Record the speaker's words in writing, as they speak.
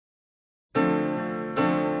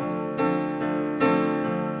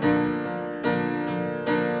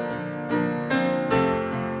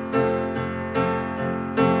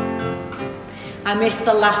I miss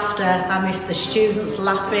the laughter, I miss the students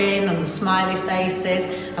laughing and the smiley faces,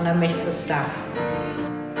 and I miss the staff.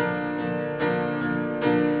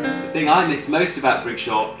 The thing I miss most about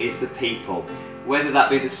Brigshaw is the people. Whether that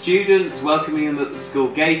be the students welcoming them at the school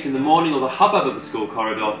gate in the morning, or the hubbub of the school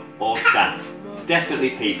corridor, or staff. It's definitely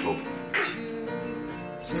people.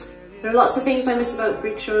 There are lots of things I miss about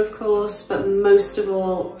Brigshaw, of course, but most of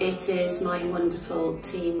all it is my wonderful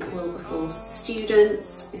team at Wilberforce.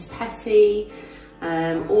 Students, Miss Petty,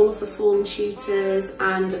 all of the form tutors,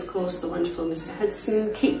 and of course the wonderful Mr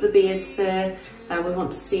Hudson. Keep the beard, sir. We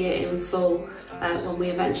want to see it in full when we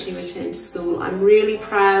eventually return to school. I'm really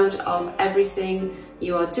proud of everything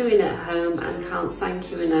you are doing at home and can't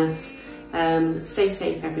thank you enough. Stay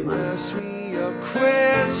safe, everyone. Ask me your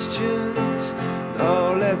questions.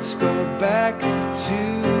 Now let's go back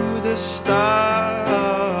to the start.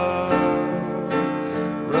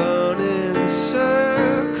 Running in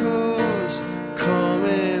circles,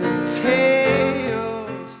 coming in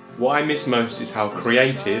tails. What I miss most is how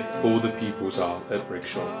creative all the pupils are at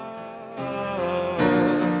Brigshaw.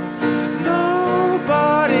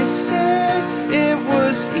 Nobody said it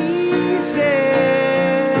was easy.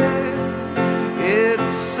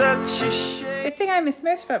 It's such a shame. The thing I miss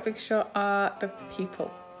most about Brigshaw are the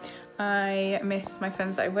people. I miss my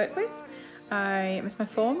friends that I work with. I miss my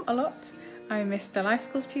form a lot. I miss the life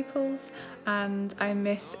skills pupils, and I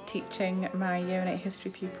miss teaching my year 8 history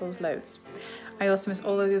pupils loads. I also miss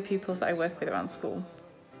all of the pupils that I work with around school.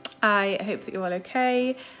 I hope that you're all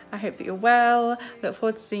okay. I hope that you're well. Look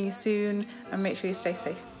forward to seeing you soon, and make sure you stay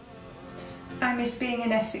safe. I miss being in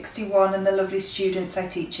S61 and the lovely students I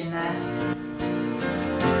teach in there.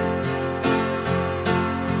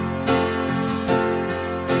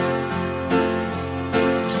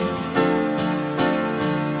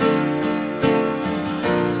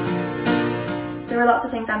 There are lots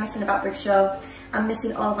of things I'm missing about Brigshaw. I'm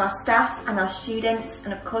missing all of our staff and our students,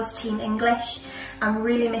 and of course Team English. I'm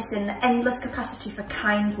really missing the endless capacity for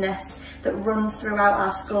kindness that runs throughout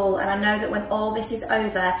our school, and I know that when all this is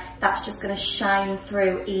over, that's just going to shine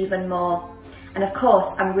through even more. And of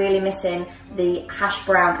course, I'm really missing the hash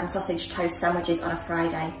brown and sausage toast sandwiches on a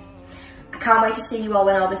Friday. I can't wait to see you all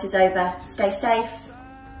when all this is over. Stay safe.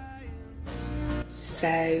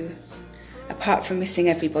 So, apart from missing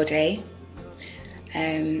everybody,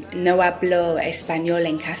 no hablo español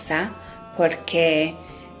en casa porque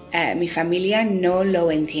mi familia no lo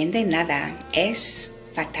entiende nada. Es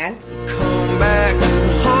fatal. Come back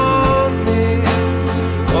and haunt me.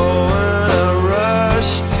 Oh, when I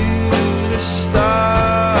rush to the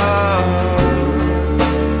start,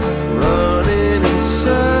 running in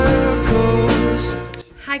circles.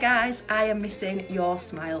 Hi guys, I am missing your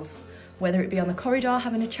smiles. Whether it be on the corridor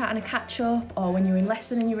having a chat and a catch up, or when you're in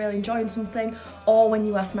lesson and you're really enjoying something, or when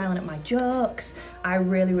you are smiling at my jokes. I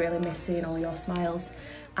really miss seeing all your smiles.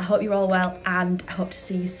 I hope you're all well, and I hope to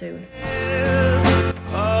see you soon.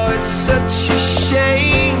 Oh, it's such a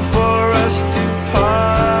shame for us to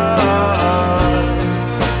part.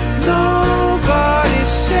 Nobody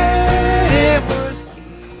said it was.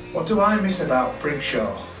 What do I miss about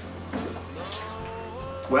Brigshaw?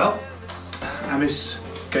 Well, I miss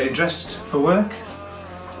getting dressed for work,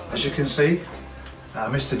 as you can see. I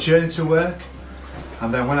miss the journey to work,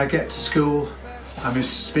 and then when I get to school, I miss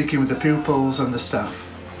speaking with the pupils and the staff.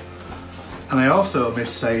 And I also miss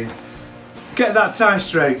saying, "Get that tie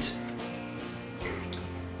straight."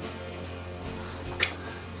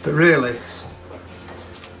 But really,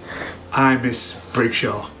 I miss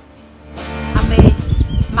Brigshaw. I miss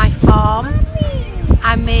my farm.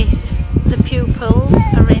 I miss the pupils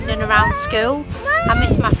in and around school. I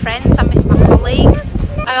miss my friends, I miss my colleagues.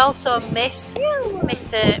 I also miss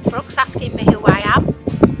Mr Brooks asking me who I am,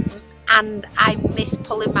 and I miss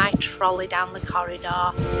pulling my trolley down the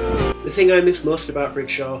corridor. The thing I miss most about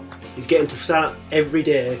Brigshaw is getting to start every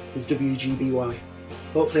day with WGBY.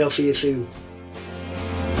 Hopefully I'll see you soon.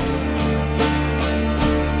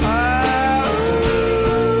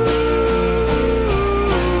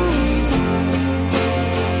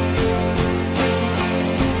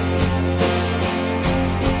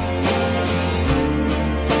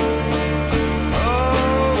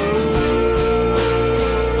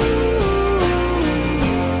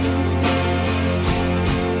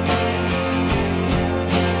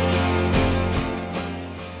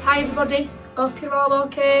 Hi everybody, hope you're all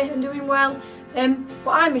okay and doing well.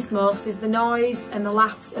 What I miss most is the noise and the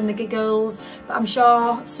laughs and the giggles, but I'm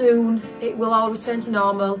sure soon it will all return to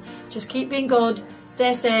normal. Just keep being good,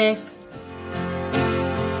 stay safe.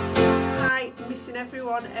 Hi, missing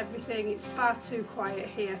everyone, everything. It's far too quiet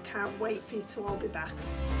here. Can't wait for you to all be back.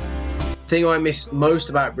 thing I miss most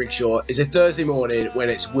about Brigshaw is a Thursday morning when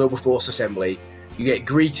it's Wilberforce Assembly. You get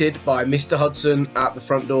greeted by Mr. Hudson at the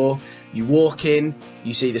front door. You walk in,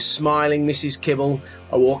 you see the smiling Mrs. Kibble.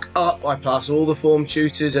 I walk up, I pass all the form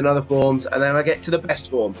tutors and other forms, and then I get to the best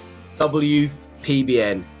form,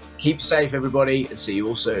 WPBN. Keep safe, everybody, and see you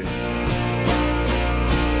all soon.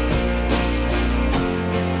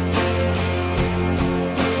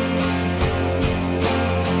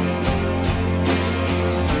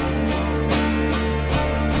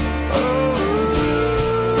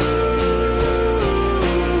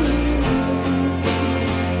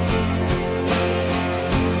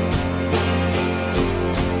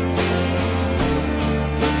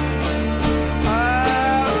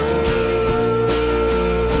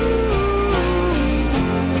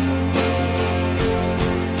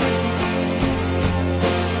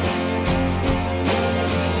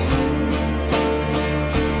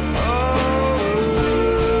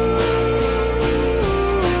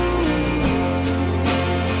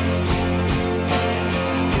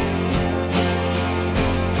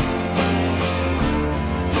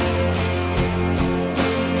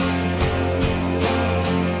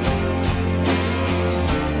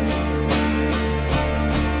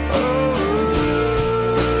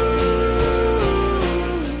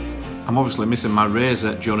 I'm obviously missing my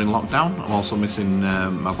razor during lockdown. I'm also missing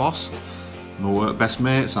my boss, my work best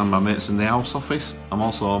mates and my mates in the house office. I'm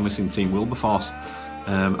also missing Team Wilberforce.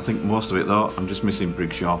 I think most of it though, I'm just missing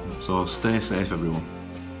Brigshaw. So stay safe everyone.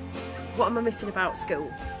 What am I missing about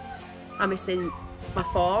school? I'm missing my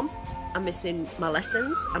form, I'm missing my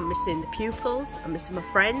lessons, I'm missing the pupils, I'm missing my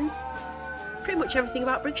friends. Pretty much everything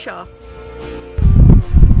about Brigshaw.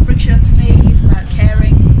 Brigshaw to me is about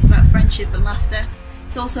caring, it's about friendship and laughter.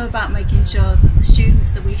 It's also about making sure that the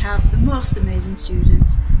students that we have, the most amazing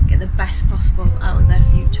students, get the best possible out of their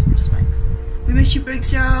future prospects. We miss you,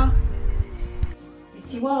 Brigshaw.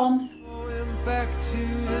 Miss you warmth. Back to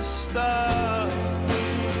the start.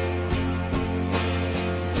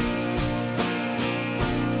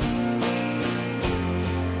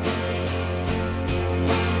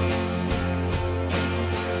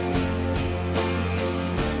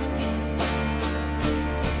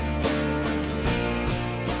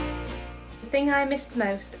 The thing I miss the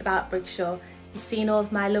most about Brigshaw is seeing all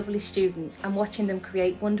of my lovely students and watching them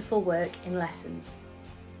create wonderful work in lessons.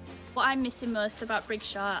 What I'm missing most about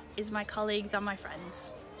Brigshaw is my colleagues and my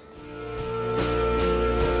friends.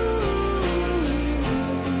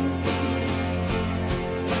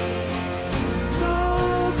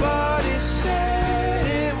 Nobody said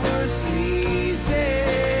it was easy.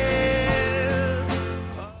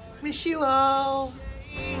 Miss you all.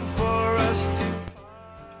 For us to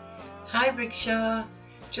Hi Brigshaw,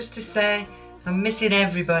 just to say I'm missing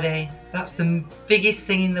everybody. That's the biggest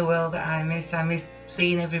thing in the world that I miss. I miss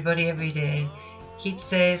seeing everybody every day. Keep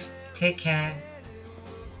safe, take care.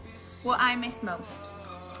 What I miss most?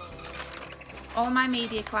 All my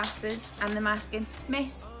media classes and them asking,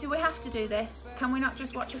 Miss, do we have to do this? Can we not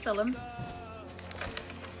just watch a film?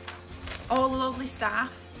 All the lovely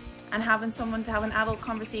staff and having someone to have an adult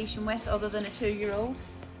conversation with other than a 2-year-old.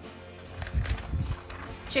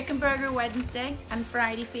 Chicken Burger Wednesday and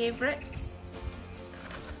Friday favourites.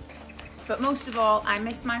 But most of all, I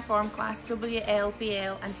miss my form class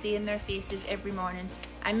WLBL and seeing their faces every morning.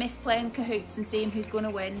 I miss playing cahoots and seeing who's going to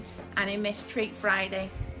win, and I miss Treat Friday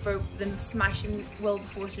for them smashing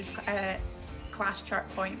Wilberforce's class chart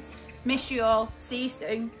points. Miss you all. See you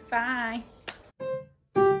soon. Bye.